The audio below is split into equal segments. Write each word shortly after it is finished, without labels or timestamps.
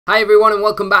Hi everyone and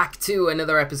welcome back to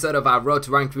another episode of our Road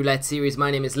to Ranked Roulette series. My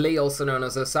name is Lee, also known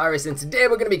as Osirus, and today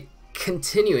we're going to be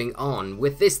continuing on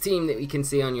with this team that you can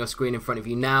see on your screen in front of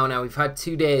you now. Now we've had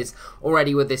 2 days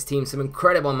already with this team, some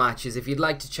incredible matches. If you'd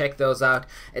like to check those out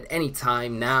at any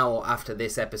time now or after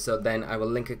this episode, then I will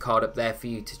link a card up there for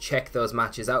you to check those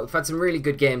matches out. We've had some really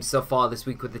good games so far this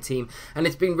week with the team, and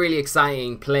it's been really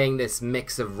exciting playing this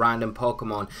mix of random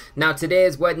Pokemon. Now today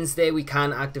is Wednesday. We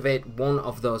can activate one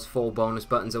of those 4 bonus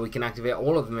buttons, or we can activate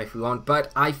all of them if we want,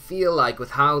 but I feel like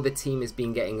with how the team has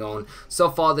been getting on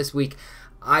so far this week,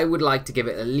 I would like to give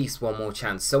it at least one more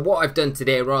chance. So what I've done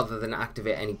today, rather than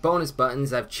activate any bonus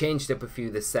buttons, I've changed up a few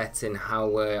of the sets and how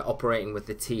we're operating with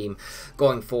the team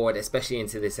going forward, especially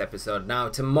into this episode. Now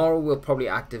tomorrow we'll probably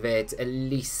activate at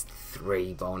least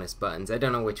 3 bonus buttons. I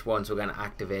don't know which ones we're going to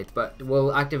activate, but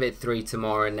we'll activate 3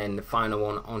 tomorrow and then the final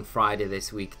one on Friday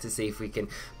this week to see if we can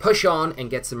push on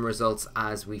and get some results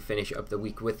as we finish up the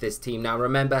week with this team. Now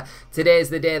remember, today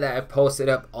is the day that I've posted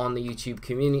up on the YouTube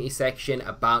community section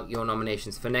about your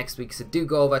nominations for next week, so do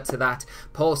go over to that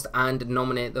post and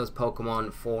nominate those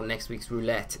Pokemon for next week's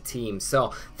roulette team.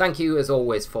 So thank you as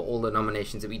always for all the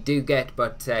nominations that we do get,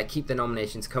 but keep the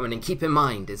nominations coming, and keep in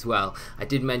mind as well, I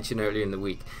did mention earlier in the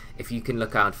week, if you can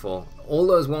look out for all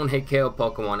those one-hit KO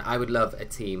Pokemon, I would love a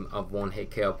team of one-hit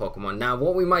KO Pokemon. Now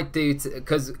what we might do,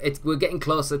 because we're getting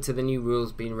closer to the new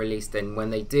rules being released, and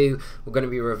when they do, we're going to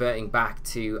be reverting back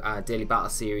to our daily battle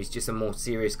series, just some more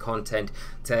serious content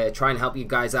to try and help you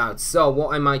guys out. So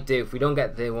what I might do, if we don't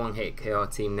get the one-hit KO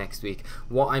team next week,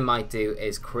 what I might do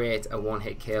is create a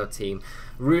one-hit KO team,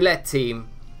 roulette team,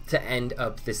 to end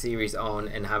up the series on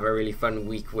and have a really fun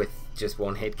week with just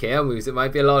one-hit KO moves. It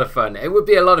might be a lot of fun. It would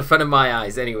be a lot of fun in my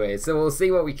eyes anyway, so we'll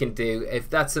see what we can do. If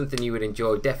that's something you would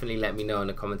enjoy, definitely let me know in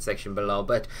the comment section below.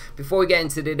 But before we get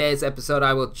into today's episode,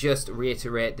 I will just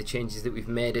reiterate the changes that we've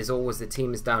made. As always, the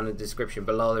team is down in the description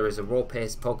below. There is a raw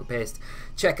paste, poker paste.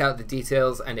 Check out the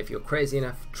details, and if you're crazy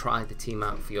enough, try the team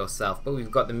out for yourself. But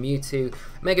we've got the Mewtwo,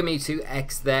 Mega Mewtwo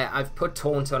X there. I've put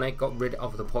Taunt on it, got rid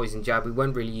of the Poison Jab. We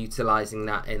weren't really utilising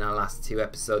that in our last 2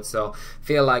 episodes, so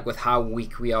feel like with how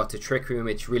weak we are to Trick Room,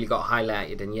 which really got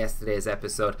highlighted in yesterday's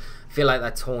episode, I feel like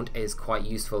that Taunt is quite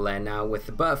useful there. Now with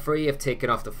the Butterfree, I've taken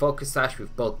off the Focus Sash,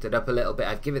 we've bulked it up a little bit.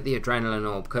 I've given it the Adrenaline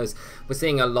Orb because we're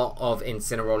seeing a lot of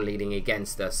Incineroar leading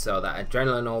against us, so that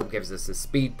Adrenaline Orb gives us a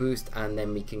speed boost, and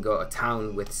then we can go to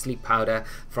town with Sleep Powder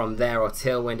from there, or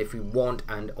Tailwind if we want.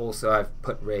 And also I've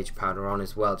put Rage Powder on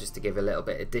as well, just to give a little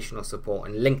bit additional support.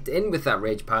 And linked in with that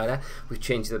Rage Powder, we've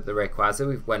changed up the Rayquaza.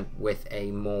 We've went with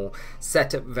a more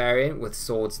setup variant with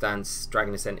Swords Dance,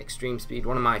 Dragon Ascent, Extreme Speed,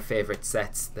 one of my favourite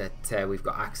sets that we've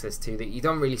got access to that you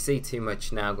don't really see too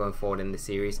much now going forward in the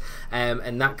series,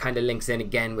 and that kind of links in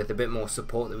again with a bit more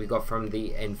support that we got from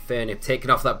the Infernape, taking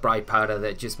off that Bright Powder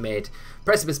that just made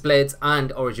Precipice Blades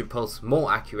and Origin Pulse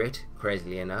more accurate,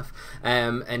 crazily enough,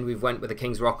 and we've went with the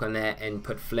King's Rock on there and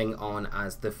put Fling on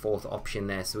as the 4th option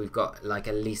there, so we've got like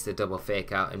at least a double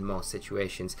fake out in most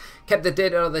situations. Kept the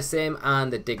Ditto the same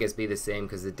and the Diggersby the same,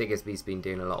 because the Diggersby's been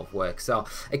doing a lot of work. So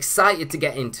excited to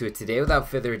get into it today. Without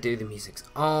further ado, the music's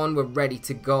on, we're ready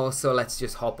to go, so let's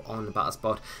just hop on the battle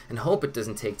spot and hope it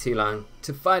doesn't take too long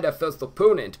to find our first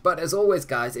opponent. But as always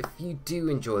guys, if you do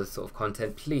enjoy this sort of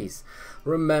content, please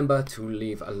remember to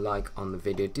leave a like on the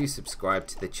video, do subscribe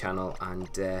to the channel,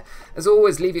 and as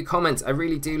always, leave your comments. I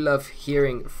really do love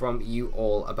hearing from you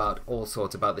all about all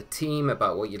sorts, about the team,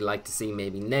 about what you'd like to see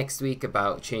maybe next week,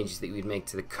 about changes that you'd make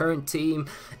to the current team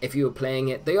if you were playing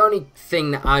it. The only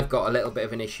thing that I've got a little bit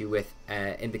of an issue with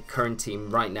in the current team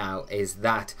right now is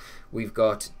that we've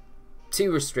got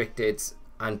 2 restricteds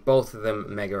and both of them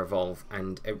Mega Evolve,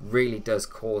 and it really does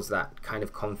cause that kind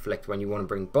of conflict when you want to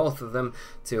bring both of them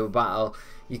to a battle.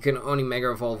 You can only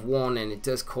Mega Evolve one, and it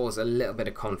does cause a little bit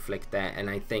of conflict there, and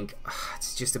I think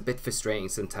it's just a bit frustrating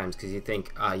sometimes, because you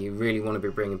think you really want to be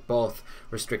bringing both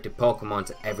restricted Pokemon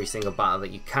to every single battle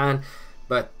that you can,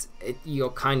 but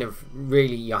you're kind of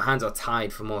really, your hands are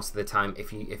tied for most of the time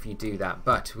if you do that.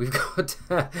 But we've got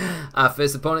our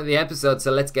first opponent of the episode, so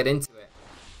let's get into it.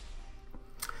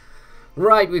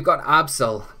 Right, we've got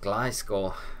Absol,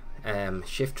 Gliscor,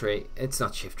 Shiftry. It's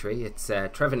not Shiftry, it's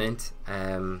Trevenant.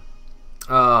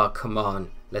 Oh, come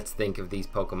on. Let's think of these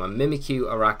Pokemon. Mimikyu,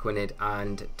 Araquanid,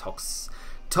 and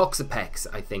Toxapex.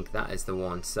 I think that is the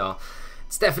one. So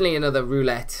it's definitely another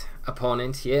roulette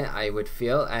opponent here, I would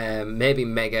feel. Maybe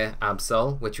Mega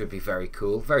Absol, which would be very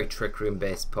cool. Very Trick Room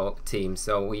based team.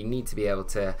 So we need to be able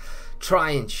to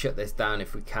try and shut this down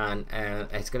if we can.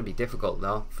 It's going to be difficult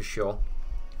though, for sure.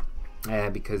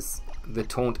 Because the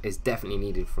Taunt is definitely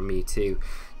needed from me too.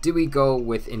 Do we go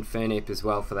with Infernape as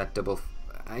well for that double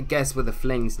I guess with the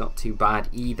fling's not too bad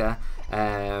either.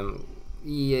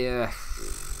 Yeah,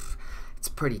 it's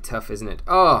pretty tough, isn't it?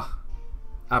 Oh,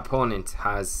 our opponent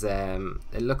has,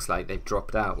 it looks like they've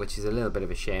dropped out, which is a little bit of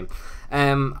a shame.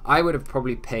 I would have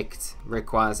probably picked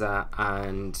Rayquaza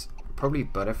and probably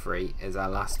Butterfree as our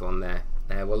last one there.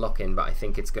 We'll lock in, but I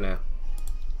think it's going to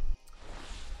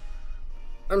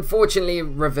unfortunately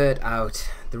revert out.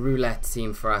 The roulette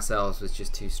team for ourselves was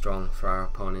just too strong for our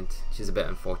opponent, which is a bit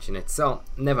unfortunate. So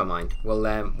never mind.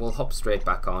 We'll hop straight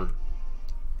back on,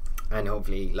 and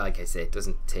hopefully, like I said, it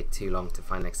doesn't take too long to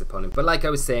find next opponent. But like I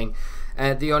was saying,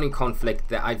 the only conflict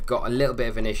that I've got a little bit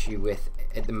of an issue with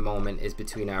at the moment is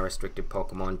between our restricted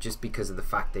Pokemon, just because of the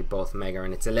fact they both Mega,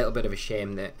 and it's a little bit of a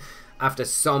shame that after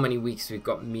so many weeks we've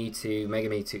got Mewtwo, Mega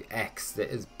Mewtwo X, that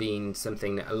has been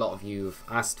something that a lot of you have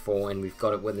asked for, and we've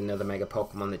got it with another Mega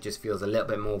Pokemon that just feels a little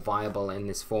bit more viable in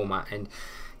this format, and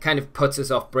kind of puts us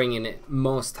off bringing it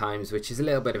most times, which is a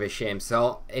little bit of a shame.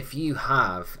 So if you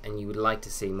have, and you would like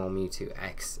to see more Mewtwo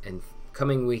X in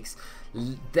coming weeks,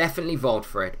 definitely vote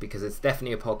for it, because it's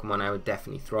definitely a Pokemon I would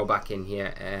definitely throw back in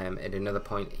here at another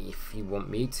point. If you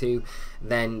want Mewtwo,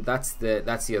 then that's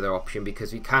the other option,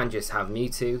 because we can't just have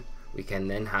Mewtwo. We can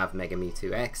then have Mega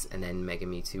Mewtwo X and then Mega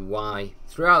Mewtwo Y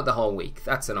throughout the whole week.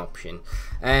 That's an option.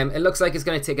 It looks like it's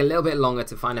going to take a little bit longer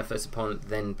to find our first opponent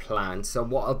than planned. So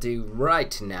what I'll do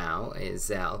right now is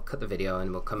I'll cut the video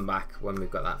and we'll come back when we've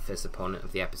got that first opponent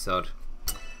of the episode.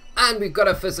 And we've got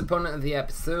our first opponent of the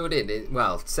episode.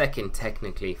 Well, second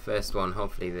technically. First one,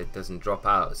 hopefully that doesn't drop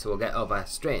out. So we'll get over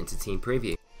straight into team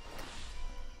preview.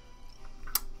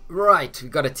 Right, we've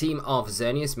got a team of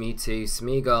Xerneas, Mewtwo,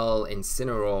 Smeagol,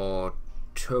 Incineroar,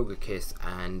 Togekiss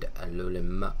and Alolan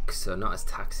Muck, so not as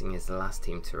taxing as the last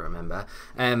team to remember.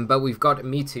 But we've got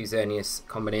Mewtwo Xerneas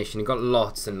combination. You've got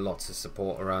lots and lots of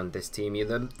support around this team.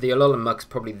 The Alolan Muck's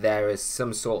probably there as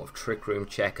some sort of trick room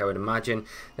check, I would imagine.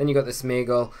 Then you've got the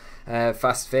Smeagol,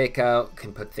 fast fake out,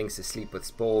 can put things to sleep with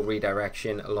Spore,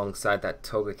 redirection. Alongside that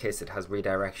Togekiss, it has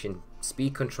redirection,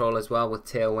 speed control as well with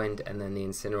Tailwind, and then the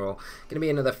Incineroar going to be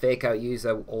another fake out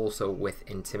user, also with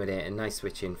Intimidate. A nice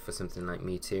switch in for something like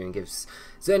Mewtwo, and gives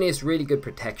Xerneas really good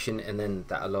protection, and then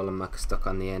that Alolan Muck stuck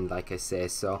on the end, like I say.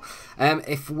 So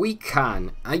if we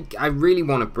can, I really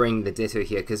want to bring the Ditto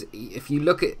here, because if you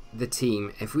look at the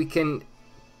team, if we can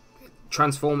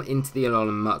transform into the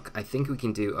Alolan Muck, I think we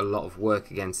can do a lot of work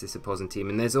against this opposing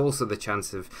team. And there's also the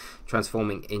chance of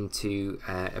transforming into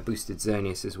a boosted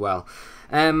Xerneas as well.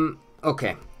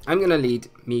 Okay, I'm going to lead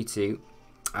Mewtwo,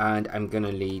 and I'm going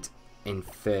to lead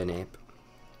Infernape.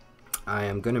 I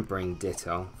am going to bring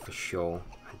Ditto for sure.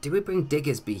 Do we bring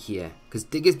Diggersby here? Because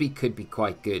Diggersby could be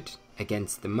quite good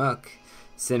against the Muck.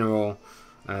 Incineroar,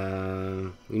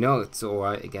 we know it's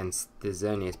alright against the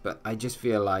Xerneas, but I just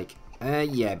feel like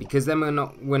yeah, because then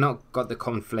we're not got the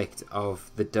conflict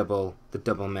of the double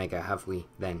Mega, have we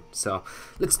then? So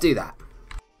let's do that.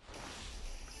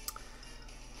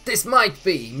 This might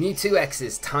be Mewtwo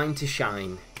X's time to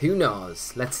shine. Who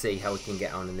knows? Let's see how we can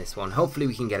get on in this one. Hopefully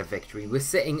we can get a victory. We're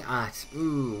sitting at,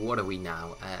 ooh, what are we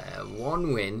now?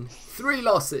 1 win, 3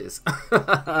 losses.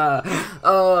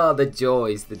 Oh, the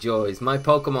joys, the joys. My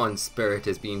Pokemon spirit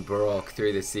has been broke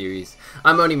through this series.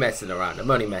 I'm only messing around.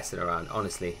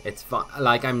 Honestly, it's fun.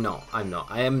 Like, I'm not.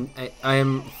 I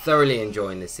am thoroughly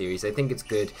enjoying this series. I think it's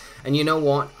good. And you know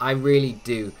what? I really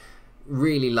do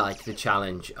really like the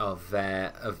challenge of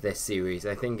this series.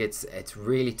 I think it's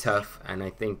really tough, and I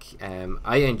think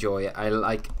I enjoy it. I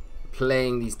like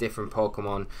playing these different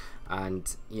Pokemon,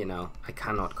 and you know, I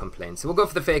cannot complain. So we'll go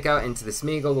for the fake out into the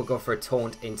Smeagol, we'll go for a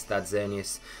taunt into that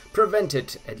Xerneas, prevent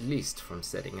it at least from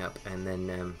setting up, and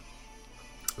then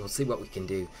we'll see what we can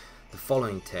do the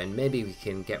following turn. Maybe we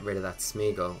can get rid of that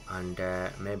Smeagol and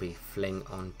maybe fling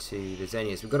onto the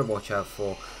Xerneas. We've got to watch out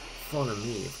for Follow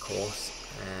Me, of course.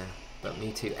 But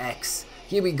Mewtwo X,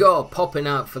 here we go, popping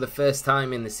out for the first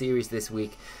time in the series this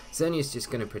week. Xerneas just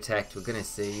going to protect. We're going to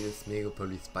see the Smeagol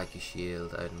probably spike his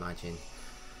shield, I'd imagine.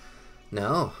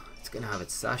 No, it's going to have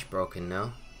its sash broken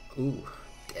now. Ooh,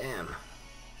 damn.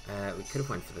 We could have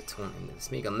went for the taunt into the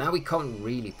Smeagol. Now we can't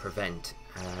really prevent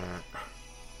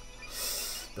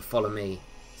the Follow Me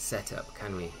setup,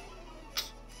 can we?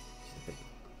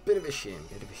 Bit of a shame,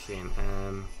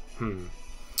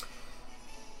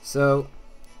 So,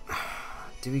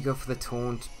 do we go for the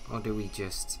taunt, or do we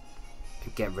just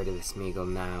get rid of the Smeagol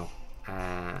now?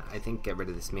 I think get rid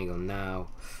of the Smeagol now,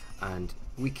 and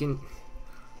we can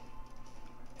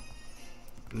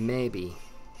maybe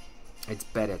it's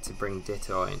better to bring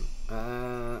Ditto in.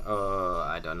 Oh,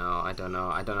 I don't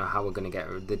know how we're gonna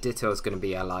get the Ditto. Is going to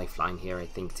be our lifeline here, I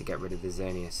think, to get rid of the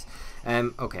Xerneas.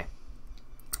 Okay,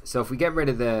 so if we get rid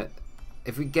of the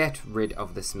if we get rid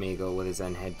of the Smeagol with his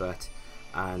Zen Headbutt,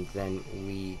 and then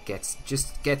we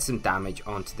just get some damage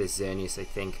onto this Xerneas, I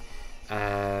think.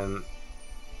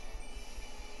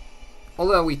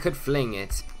 Although we could fling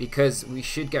it, because we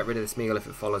should get rid of the Smeagol if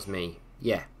it follows me.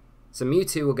 Yeah. So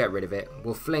Mewtwo will get rid of it.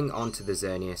 We'll fling onto the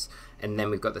Xerneas, and then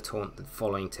we've got the taunt the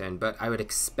following turn. But I would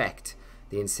expect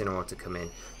the Incineroar to come in.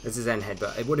 This is Zen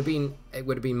Headbutt. It would have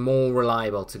been more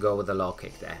reliable to go with the Law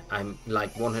Kick there. I'm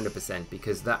like 100%,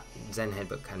 because that Zen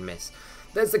Headbutt can miss.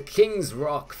 There's the King's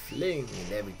Rock Fling.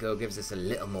 There we go. Gives us a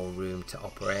little more room to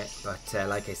operate. But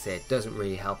like I said, it doesn't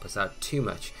really help us out too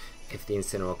much if the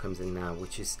Incineroar comes in now,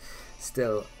 which is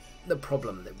still the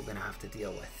problem that we're going to have to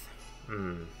deal with.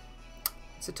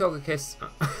 It's a Togekiss.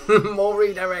 More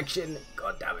redirection.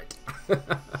 God damn it.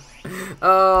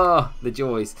 Oh, the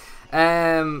joys.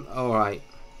 Alright.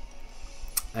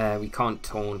 We can't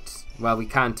taunt. Well, we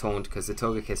can taunt because the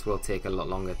Togekiss will take a lot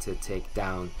longer to take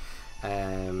down.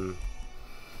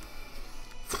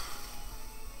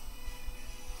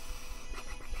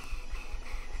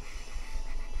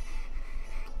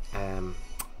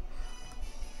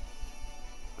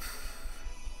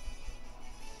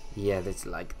 Yeah, there's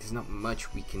not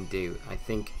much we can do. I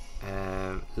think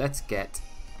I'm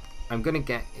gonna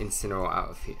get Incineroar out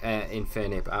of here,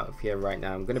 Infernape out of here right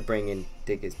now. I'm gonna bring in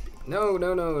Diggers. No.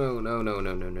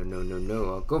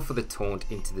 I'll go for the taunt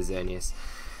into the Xerneas.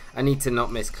 I need to not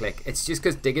misclick. It's just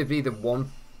because Diggersby, the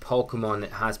one Pokemon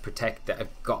that has Protect that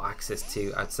I've got access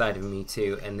to outside of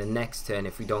Mewtwo, and the next turn,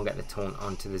 if we don't get the taunt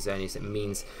onto the Xerneas, it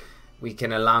means we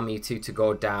can allow Mewtwo to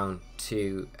go down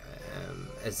to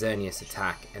a Xerneas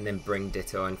attack and then bring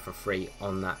Ditto in for free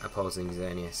on that opposing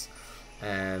Xerneas.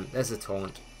 There's a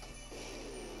taunt,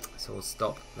 so we'll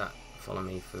stop that follow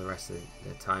me for the rest of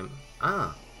the time.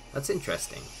 Ah, that's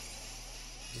interesting.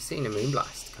 Just seen a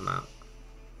Moonblast come out.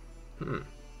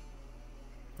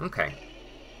 Okay,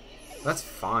 that's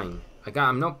fine.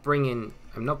 I'm not bringing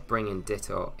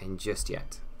Ditto in just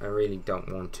yet. I really don't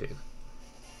want to.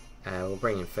 We'll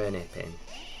bring Infernape in.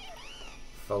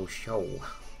 Faux show.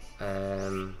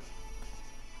 And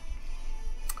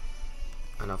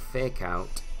I'll fake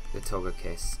out the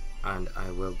Togekiss, and I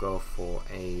will go for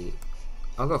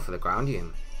I'll go for the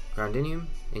Groundinium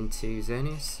into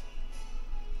Xerneas.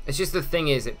 It's just the thing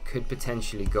is, it could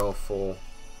potentially go for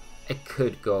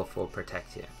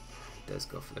Protect here. It does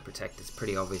go for the Protect. It's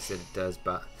pretty obvious that it does,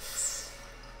 but it's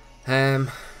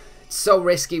so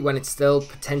risky when it's still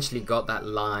potentially got that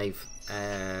live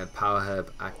Power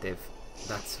Herb active.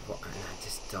 That's what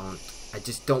I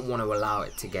just don't want to allow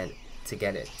it to get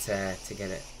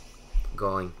it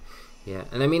going. Yeah,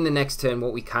 and I mean the next turn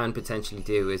what we can potentially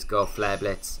do is go Flare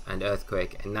Blitz and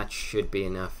Earthquake, and that should be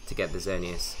enough to get the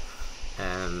Xerneas.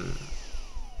 And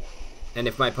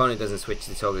if my opponent doesn't switch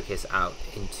the Togekiss out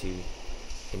into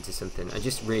something, I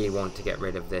just really want to get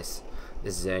rid of this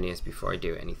Xerneas before I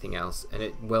do anything else, and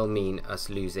it will mean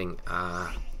us losing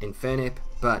Infernape,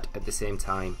 but at the same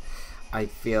time I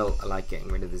feel like getting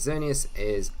rid of the Xerneas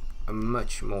is a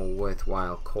much more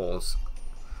worthwhile cause.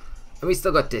 And we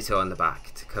still got Ditto on the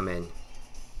back to come in,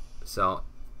 so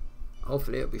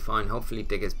hopefully it'll be fine. Hopefully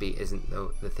Diggersby isn't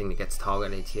the thing that gets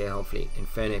targeted here. Hopefully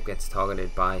Infernape gets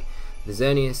targeted by the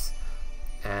Xerneas,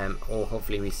 or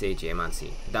hopefully we see a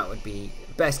Geomancy. That would be,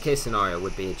 best case scenario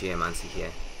would be a Geomancy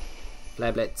here.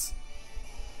 Flare Blitz.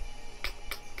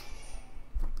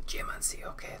 Geomancy,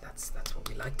 okay, that's what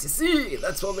we like to see.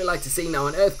 That's what we like to see. Now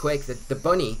an Earthquake, the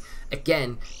bunny,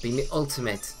 again, being the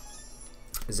ultimate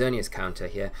Xerneas counter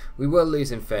here. We will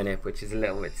lose Infernape, which is a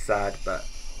little bit sad, but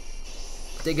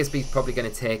Diggersby's probably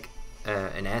going to take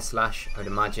an Air Slash, I would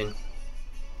imagine.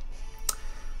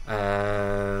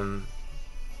 And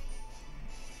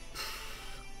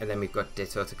then we've got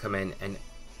Ditto to come in, and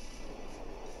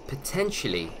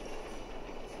potentially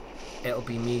it'll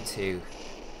be Mewtwo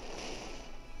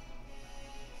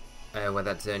where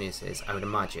that Xerneas is, I would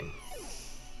imagine,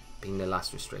 being the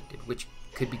last restricted, which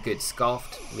could be good.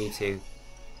 Scarfed Mewtwo,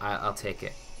 I'll take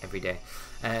it every day.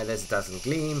 There's a Dazzling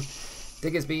Gleam.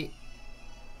 Diggersby,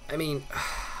 I mean,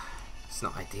 it's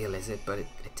not ideal, is it? But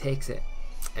it takes it,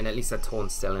 and at least that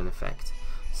taunt's still in effect.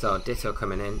 So Ditto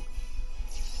coming in,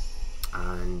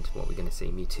 and what we're going to see,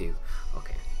 Mewtwo.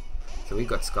 Okay, so we've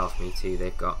got Scarf Mewtwo.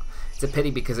 They've got. It's a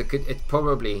pity because it's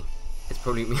probably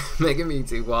Mega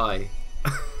Mewtwo. Why?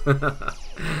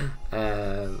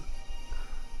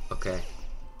 Okay.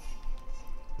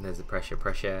 There's the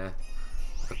pressure.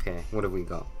 Okay, what have we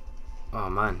got? Oh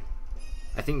man,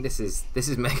 I think this is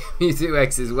Mega Mewtwo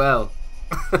X as well.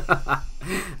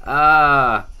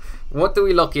 What do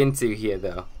we lock into here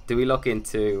though? Do we lock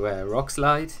into Rock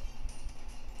Slide?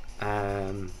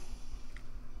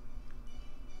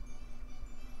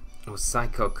 Or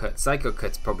Psycho Cut. Psycho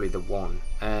Cut's probably the one.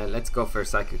 Let's go for a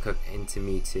Psycho Cut into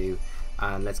Mewtwo.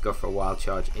 And let's go for a Wild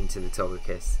Charge into the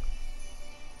Togekiss.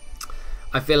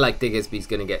 I feel like Diggersby's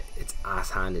going to get its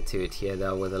ass handed to it here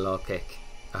though with a low kick.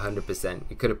 100%.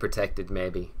 We could have protected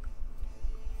maybe.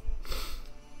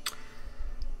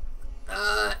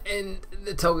 And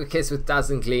the Togekiss with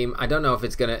Dazzling Gleam. I don't know if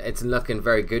it's looking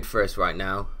very good for us right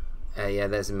now. Yeah,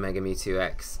 there's a Mega Mewtwo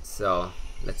X. So,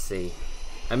 let's see.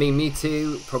 I mean,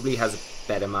 Mewtwo probably has a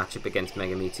better matchup against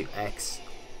Mega Mewtwo X.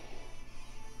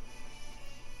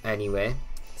 Anyway,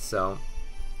 so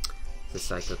the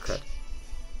Psycho Cut.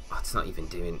 Oh, it's not even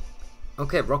doing.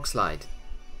 Okay, Rock Slide.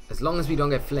 As long as we don't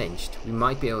get flinched, we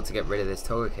might be able to get rid of this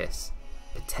Togekiss.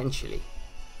 Potentially.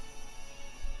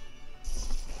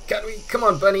 Can we? Come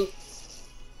on, bunny.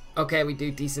 Okay, we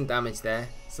do decent damage there.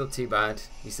 It's not too bad.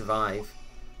 We survive.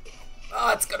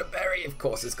 Oh, it's got a berry. Of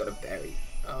course it's got a berry.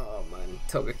 Oh, man.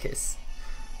 Togekiss.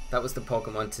 That was the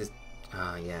Pokemon to...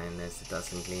 Ah, yeah, and there's the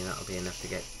Dazzling Gleam. That'll be enough to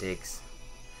get Diggs.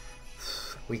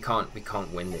 We can't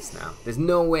win this now. There's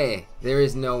no way. There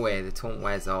is no way. The taunt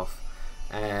wears off.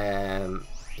 Yeah,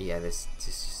 there's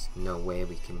just no way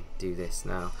we can do this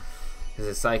now. Because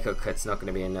a Psycho Cut's not going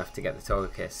to be enough to get the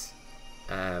Togekiss.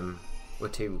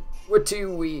 We're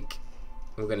too weak.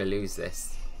 We're going to lose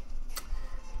this.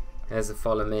 There's a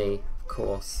Follow Me, of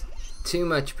course. Too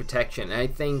much protection. I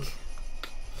think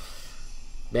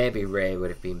maybe Ray would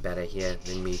have been better here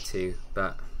than Mewtwo,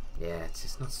 but yeah, it's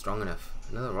just not strong enough.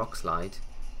 Another Rock Slide.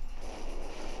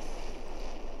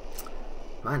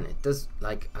 Man, it does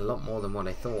like a lot more than what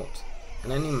I thought.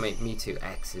 And I knew Mewtwo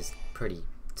X is pretty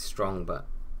strong, but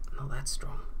not that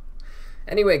strong.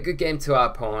 Anyway, good game to our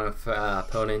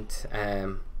opponent.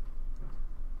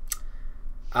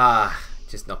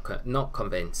 Just not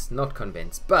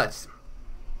convinced. But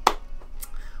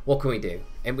what can we do?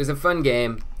 It was a fun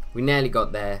game. We nearly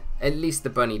got there. At least the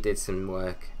bunny did some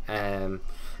work.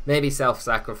 Maybe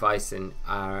self-sacrificing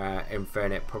our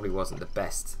Infernape probably wasn't the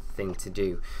best thing to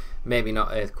do. Maybe not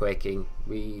earthquaking.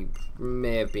 We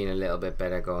may have been a little bit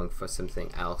better going for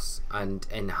something else. And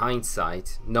in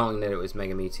hindsight, knowing that it was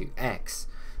Mega Mewtwo X,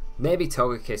 maybe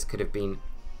Togekiss could have been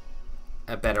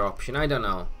a better option. I don't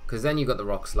know, because then you got the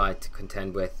Rock Slide to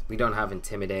contend with. We don't have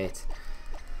Intimidate,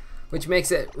 which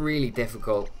makes it really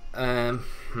difficult. I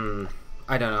don't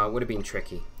know. It would have been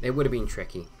tricky. It would have been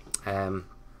tricky.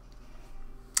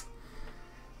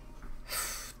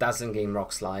 Dazzling Gleam,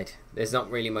 Rock Slide. There's not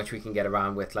really much we can get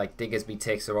around with. Like, Diggersby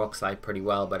takes the Rock Slide pretty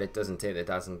well, but it doesn't take the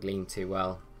Dazzling Gleam too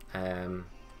well.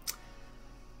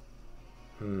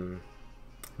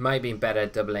 Might have been better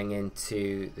doubling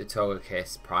into the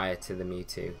Togekiss prior to the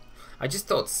Mewtwo. I just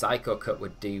thought Psycho Cut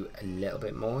would do a little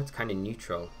bit more. It's kind of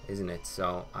neutral, isn't it?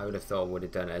 So I would have thought it would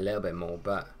have done a little bit more,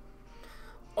 but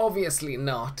obviously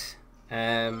not.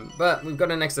 But we've got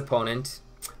a next opponent,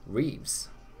 Reeves.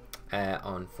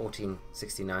 On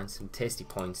 1469, some tasty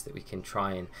points that we can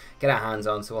try and get our hands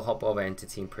on, so we'll hop over into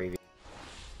team preview.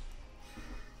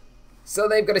 So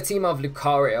they've got a team of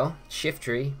Lucario,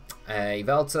 Shiftry,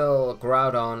 Yveltal,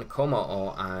 Groudon,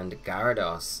 Kommo-o, and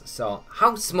Gyarados. So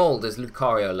how small does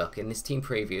Lucario look in this team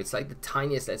preview? It's like the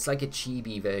tiniest, it's like a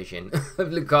chibi version of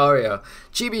Lucario.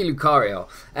 Chibi Lucario.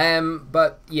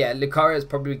 But yeah, Lucario is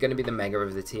probably going to be the mega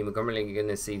of the team. We're probably going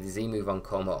to see the Z move on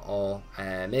Kommo-o,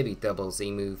 maybe double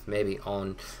Z move, maybe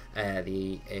on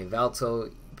the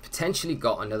Yveltal. Potentially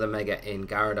got another mega in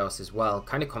Gyarados as well.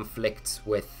 Kind of conflicts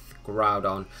with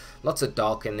Groudon. Lots of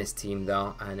Dark in this team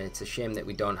though, and it's a shame that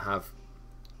we don't have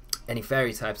any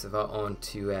fairy types of our own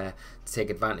to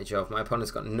take advantage of. My opponent's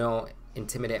got no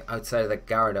Intimidate outside of the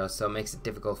Gyarados, so it makes it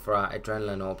difficult for our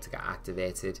Adrenaline Orb to get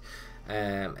activated.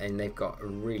 And they've got a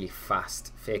really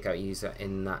fast fake out user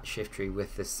in that Shiftry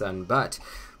with the Sun, but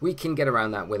we can get around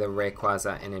that with a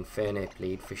Rayquaza and Infernape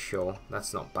lead for sure.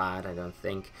 That's not bad, I don't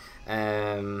think.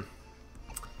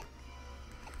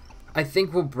 I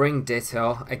think we'll bring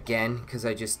Ditto again, because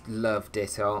I just love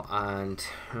Ditto. And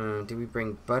do we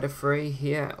bring Butterfree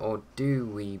here, or do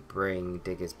we bring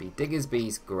Diggersby?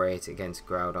 Diggersby's great against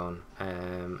Groudon,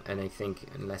 and I think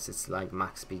unless it's like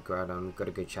max speed Groudon, we've got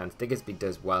a good chance. Diggersby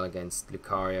does well against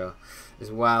Lucario as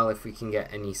well, if we can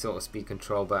get any sort of speed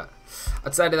control, but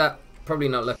outside of that, probably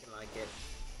not looking like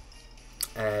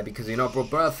it, because we're not brought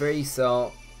Butterfree,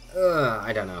 so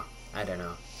I don't know.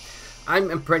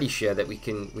 I'm pretty sure that we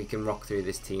can rock through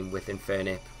this team with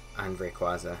Infernape and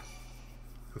Rayquaza.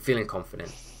 I'm feeling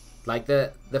confident. Like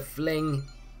the Fling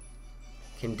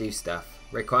can do stuff.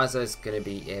 Rayquaza is going to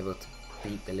be able to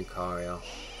beat the Lucario.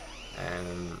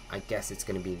 I guess it's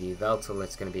going to be the Yveltal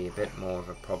that's going to be a bit more of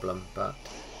a problem, but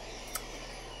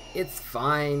It's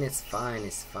fine, it's fine,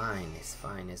 it's fine, it's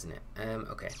fine, isn't it?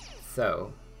 Okay,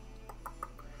 so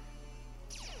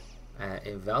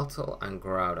Yveltal and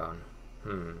Groudon.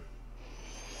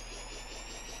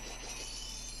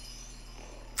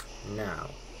 Now,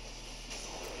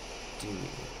 do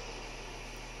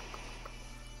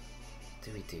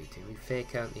we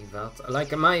fake out the Yveltal?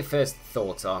 Like, my first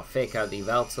thoughts are fake out the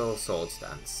Yveltal, Swords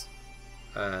Dance.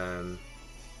 And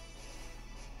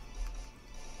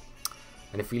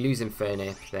if we lose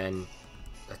Infernape, then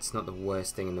that's not the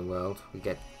worst thing in the world. We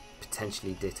get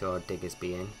potentially Ditto or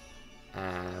Diggersby in.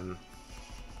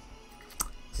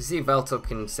 So see, Yveltal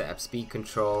can set up speed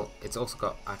control. It's also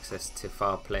got access to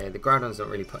foul play. The Groudon's not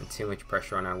really putting too much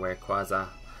pressure on our Rayquaza.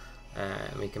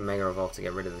 We can Mega Evolve to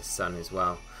get rid of the Sun as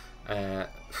well.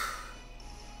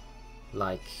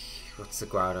 Like, what's the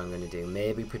Groudon going to do?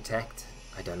 Maybe Protect?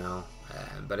 I don't know.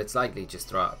 But it's likely just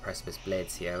throw out Precipice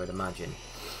Blades here, I would imagine.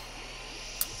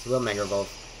 So we'll Mega Evolve.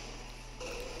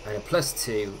 And a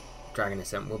 +2 Dragon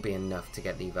Ascent will be enough to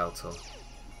get the Yveltal.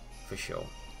 For sure.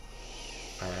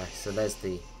 So there's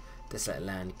the Desert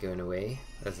Land going away.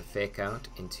 There's a fake out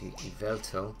into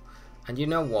Yveltal. And you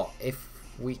know what? If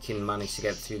we can manage to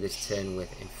get through this turn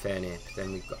with Infernape,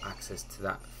 then we've got access to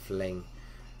that Fling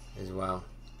as well.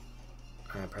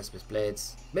 Precipice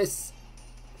Blades. Miss!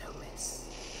 No miss.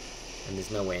 And there's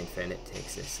no way Infernape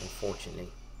takes this, unfortunately.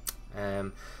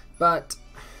 But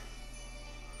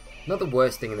not the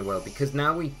worst thing in the world, because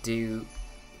now we do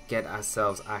get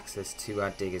ourselves access to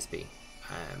our Diggersby.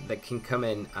 That can come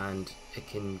in and it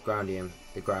can Groundium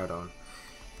the Groudon.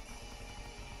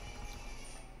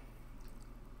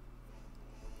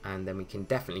 And then we can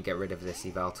definitely get rid of this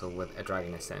Yveltal with a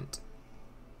Dragon Ascent.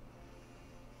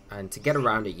 And to get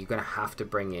around it, you're going to have to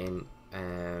bring in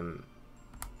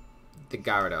the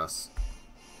Gyarados.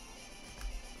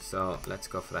 So let's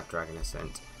go for that Dragon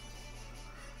Ascent.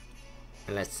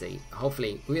 And let's see.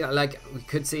 Hopefully, we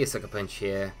could see a Sucker Punch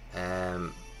here. I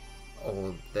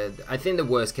think the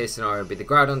worst case scenario would be the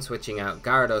Groudon switching out,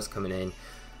 Gyarados coming in,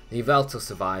 the Yveltal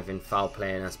surviving, foul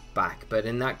playing us back. But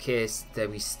in that case,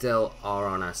 we still are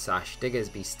on our Sash.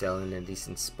 Diggersby still in a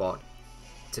decent spot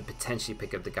to potentially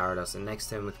pick up the Gyarados. And next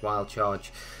turn with Wild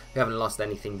Charge, we haven't lost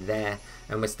anything there,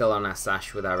 and we're still on our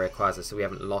Sash with our Rayquaza, so we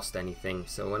haven't lost anything.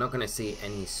 So we're not going to see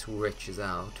any switches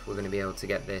out. We're going to be able to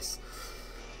get this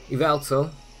Yveltal.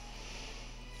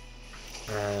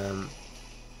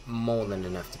 More than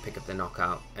enough to pick up the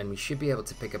knockout, and we should be able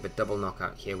to pick up a double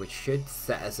knockout here, which should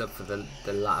set us up for the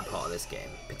latter part of this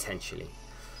game, potentially.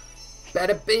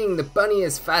 Better being the bunny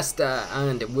is faster,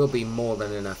 and it will be more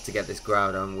than enough to get this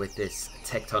Groudon with this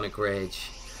Tectonic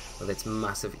Rage with its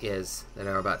massive ears that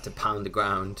are about to pound the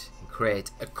ground and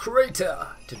create a crater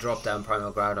to drop down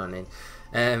Primal Groudon in.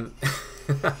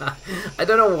 I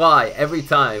don't know why every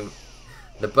time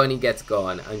the bunny gets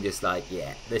gone, I'm just like,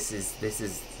 yeah, this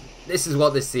is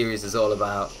what this series is all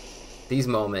about. These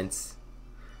moments.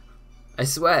 I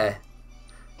swear,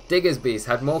 Diggersby's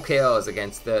had more KOs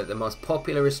against the most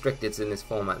popular restricteds in this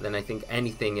format than I think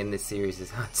anything in this series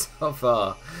has had so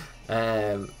far.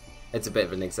 It's a bit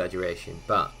of an exaggeration,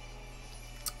 but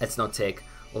let's not take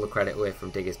all the credit away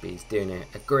from Diggersby. He's doing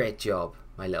a great job,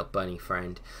 my little bunny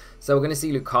friend. So we're going to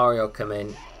see Lucario come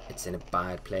in. It's in a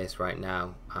bad place right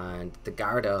now, and the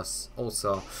Gyarados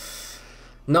also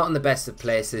not in the best of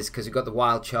places, because we've got the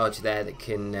Wild Charge there that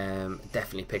can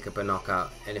definitely pick up a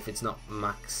knockout, and if it's not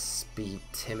max speed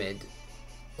Timid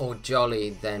or Jolly,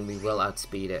 then we will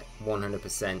outspeed it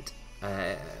 100%.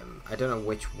 I don't know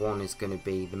which one is going to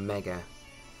be the Mega.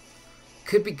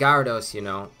 Could be Gyarados, you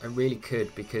know, it really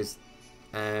could, because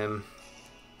I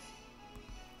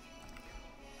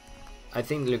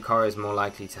think Lucario is more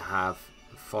likely to have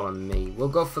Follow Me. We'll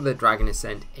go for the Dragon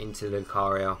Ascent into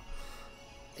Lucario.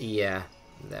 Yeah.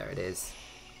 There it is.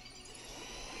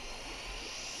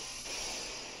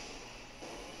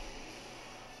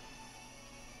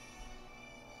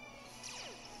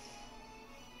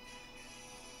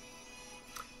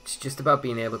 It's just about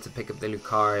being able to pick up the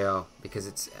Lucario, because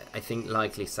it's, I think,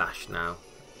 likely Sash now.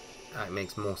 It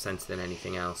makes more sense than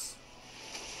anything else.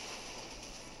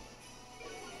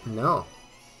 No.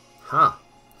 Huh.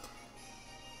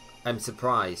 I'm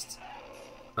surprised.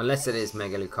 Unless it is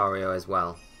Mega Lucario as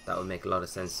well. That would make a lot of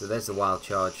sense. So there's the Wild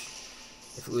Charge.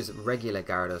 If it was regular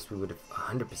Gyarados, we would have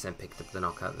 100% picked up the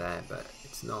knockout there, but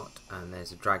it's not. And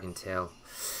there's a Dragon Tail.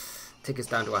 Take us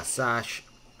down to our Sash.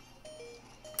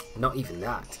 Not even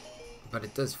that. But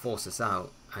it does force us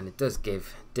out, and it does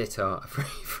give Ditto a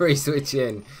free switch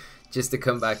in, just to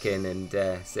come back in and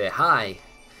say, hi,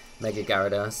 Mega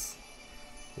Gyarados.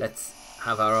 Let's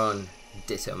have our own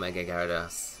Ditto Mega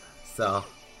Gyarados. So,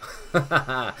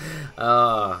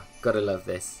 Oh, gotta love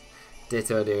this.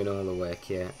 Ditto doing all the work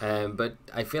here. But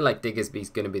I feel like Diggersby's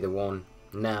going to be the one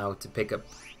now to pick up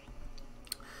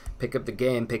the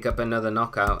game, pick up another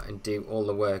knockout, and do all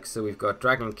the work. So we've got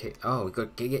Dragon Kick. Oh, we've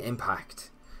got Giga Impact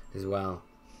as well.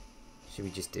 Should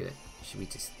we just do it? Should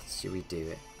we do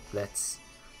it? Let's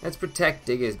protect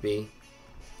Diggersby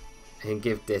and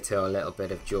give Ditto a little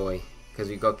bit of joy, because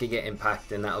we've got Giga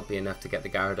Impact, and that'll be enough to get the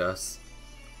Gyarados.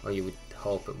 Or you would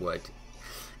hope it would.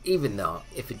 Even though,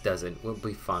 if it doesn't, we'll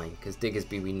be fine, because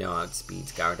Diggersby, we know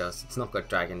outspeeds Gyarados. It's not got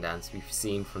Dragon Dance, we've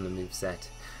seen from the moveset.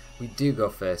 We do go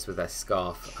first with our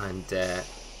Scarf, and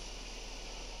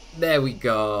there we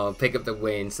go, pick up the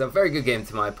win. So very good game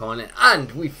to my opponent,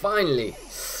 and we finally,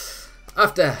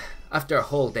 after a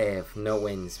whole day of no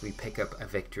wins, we pick up a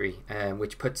victory,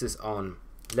 which puts us on.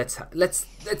 Let's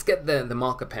get the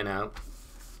marker pen out.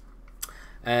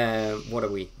 What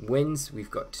are we? Wins, we've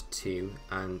got 2,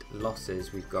 and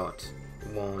losses, we've got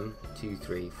 1, 2,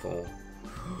 3, 4.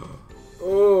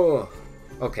 Oh,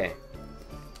 okay.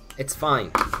 It's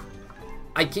fine.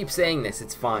 I keep saying this,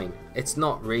 it's fine. It's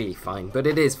not really fine, but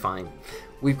it is fine.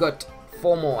 We've got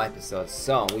 4 more episodes,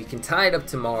 so we can tie it up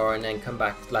tomorrow and then come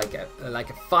back like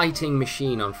a fighting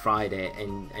machine on Friday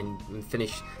and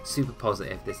finish super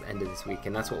positive this end of this week.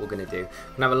 And that's what we're going to do. We're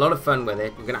going to have a lot of fun with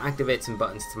it. We're going to activate some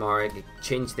buttons tomorrow,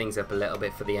 change things up a little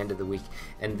bit for the end of the week,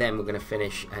 and then we're going to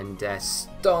finish and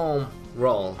storm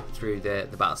roll through the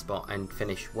battle spot and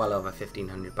finish well over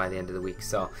 1500 by the end of the week.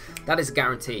 So that is a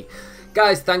guarantee.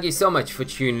 Guys, thank you so much for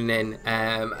tuning in,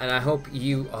 and I hope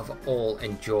you have all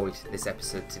enjoyed this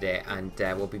episode today, and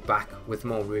we'll be back with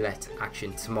more roulette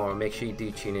action tomorrow. Make sure you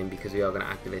do tune in, because we are going to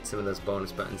activate some of those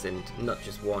bonus buttons, and not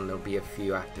just one, there'll be a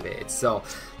few activated. So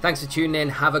thanks for tuning in,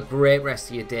 have a great rest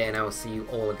of your day, and I will see you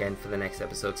all again for the next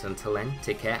episode. So until then,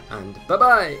 take care and bye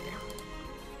bye.